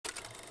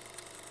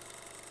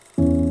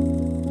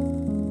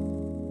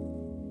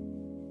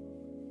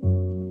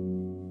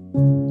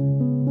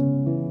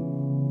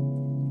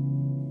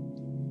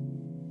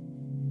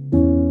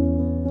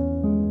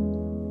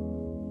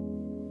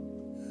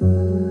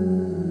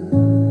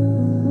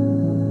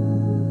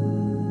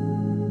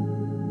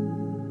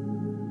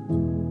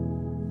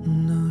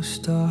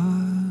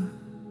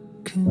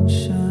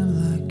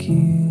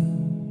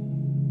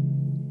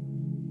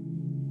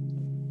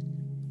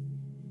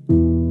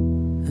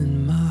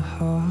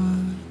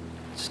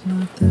It's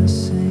not the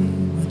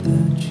same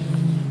without you.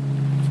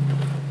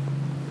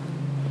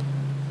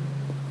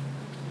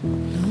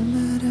 No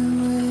matter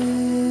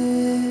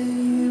where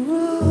you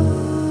are,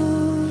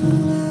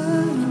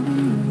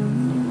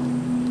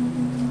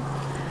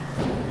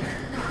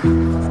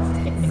 you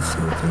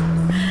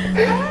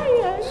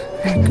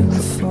can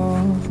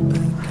fall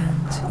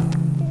back into.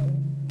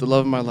 The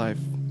love of my life.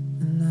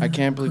 I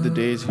can't believe the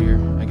day is here.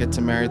 I get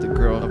to marry the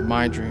girl of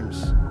my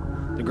dreams.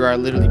 The girl I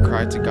literally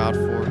cried to God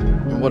for,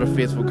 and what a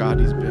faithful God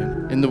He's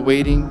been. In the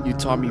waiting, you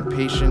taught me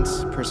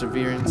patience,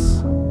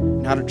 perseverance,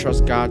 and how to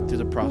trust God through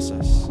the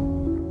process.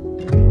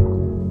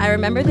 I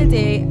remember the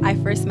day I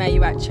first met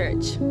you at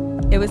church.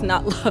 It was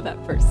not love at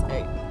first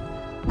sight.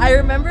 I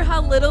remember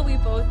how little we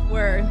both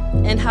were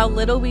and how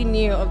little we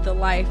knew of the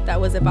life that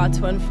was about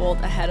to unfold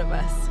ahead of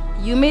us.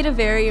 You made a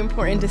very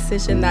important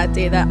decision that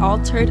day that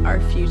altered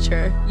our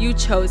future. You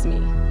chose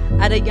me.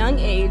 At a young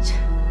age,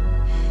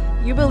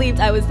 you believed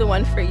I was the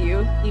one for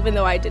you, even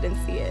though I didn't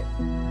see it.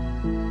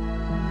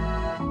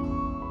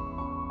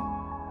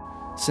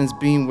 Since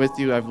being with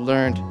you, I've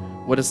learned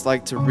what it's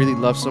like to really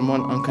love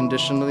someone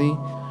unconditionally,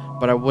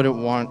 but I wouldn't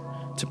want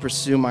to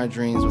pursue my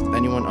dreams with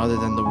anyone other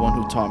than the one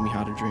who taught me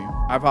how to dream.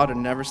 I vow to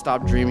never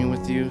stop dreaming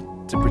with you,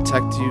 to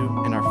protect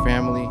you and our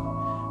family,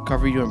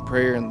 cover you in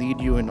prayer, and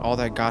lead you in all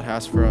that God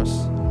has for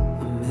us.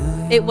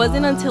 It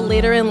wasn't until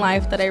later in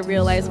life that I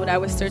realized what I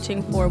was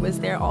searching for was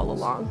there all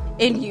along.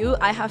 In you,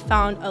 I have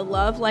found a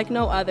love like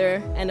no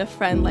other and a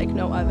friend like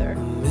no other.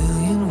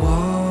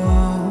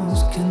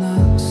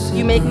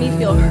 You make me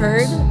feel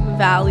heard,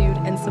 valued,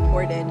 and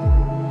supported.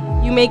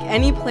 You make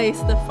any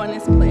place the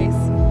funnest place,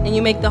 and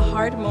you make the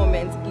hard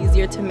moments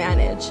easier to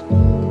manage.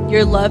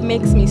 Your love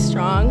makes me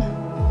strong,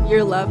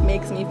 your love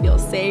makes me feel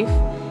safe,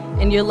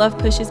 and your love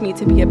pushes me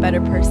to be a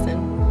better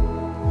person.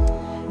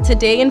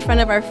 Today, in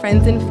front of our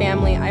friends and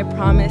family, I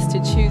promise to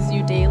choose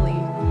you daily.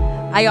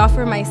 I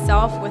offer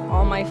myself with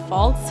all my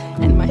faults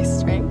and my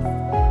strengths.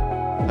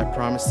 I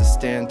promise to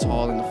stand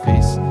tall in the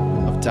face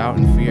of doubt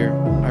and fear.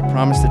 I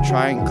promise to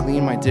try and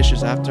clean my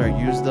dishes after I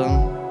use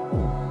them.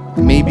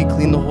 Maybe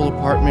clean the whole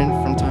apartment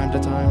from time to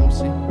time, we'll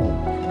see.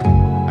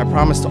 I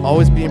promise to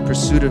always be in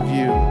pursuit of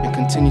you and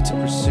continue to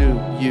pursue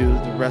you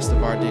the rest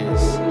of our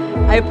days.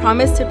 I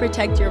promise to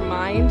protect your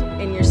mind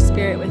and your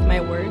spirit with my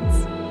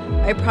words.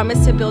 I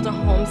promise to build a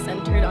home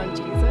centered on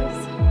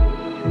Jesus.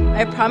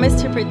 I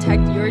promise to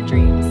protect your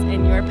dreams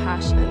and your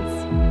passions.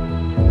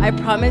 I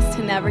promise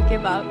to never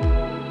give up,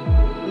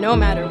 no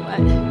matter what.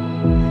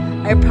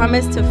 I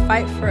promise to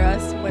fight for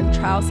us when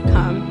trials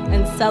come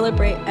and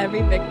celebrate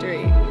every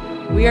victory.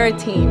 We are a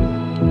team.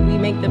 We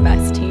make the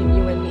best team,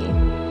 you and me.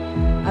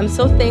 I'm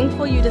so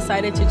thankful you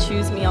decided to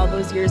choose me all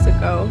those years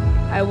ago.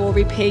 I will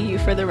repay you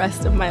for the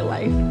rest of my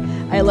life.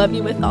 I love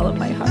you with all of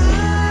my heart.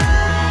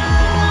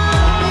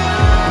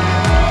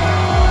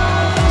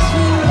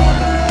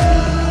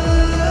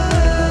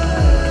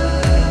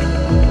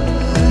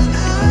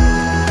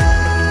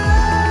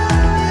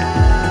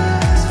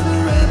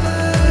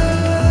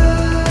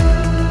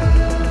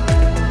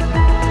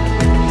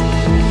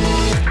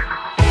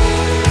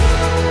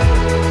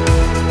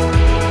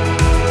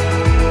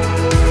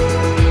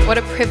 What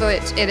a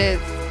privilege it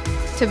is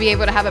to be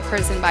able to have a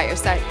person by your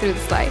side through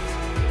this life,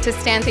 to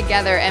stand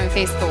together and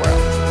face the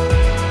world.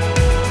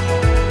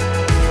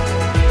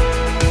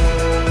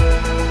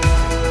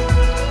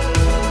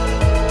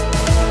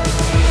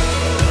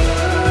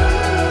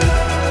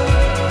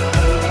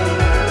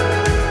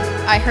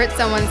 I heard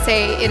someone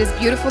say, it is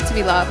beautiful to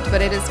be loved,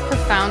 but it is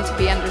profound to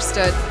be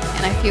understood.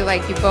 And I feel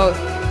like you both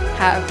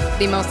have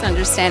the most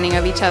understanding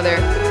of each other.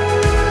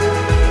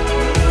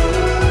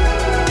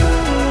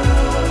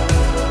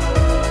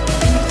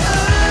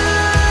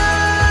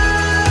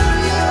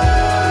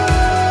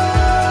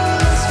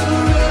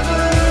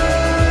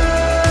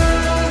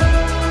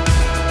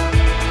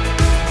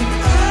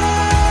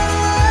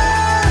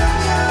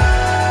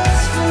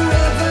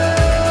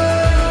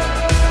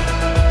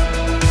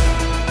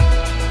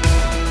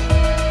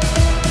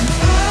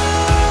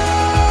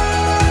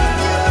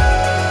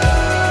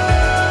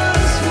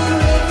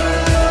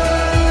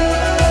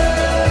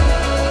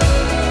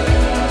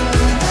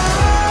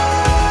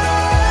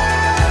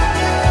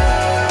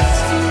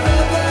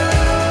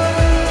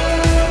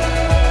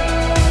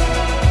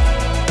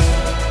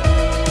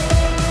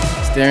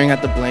 Staring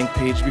at the blank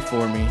page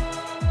before me,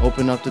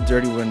 open up the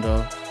dirty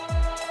window,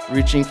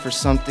 reaching for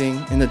something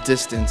in the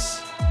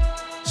distance,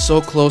 so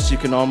close you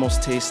can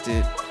almost taste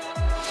it.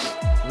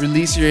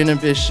 Release your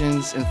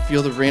inhibitions and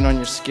feel the rain on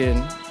your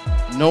skin.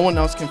 No one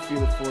else can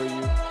feel it for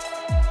you.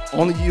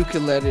 Only you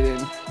can let it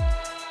in.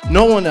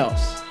 No one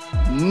else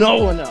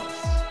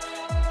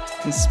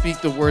can speak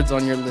the words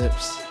on your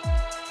lips.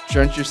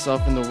 Drench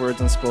yourself in the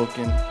words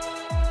unspoken.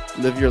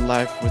 Live your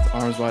life with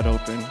arms wide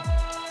open.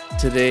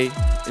 Today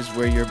is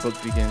where your book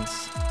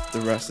begins. The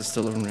rest is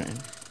still unwritten.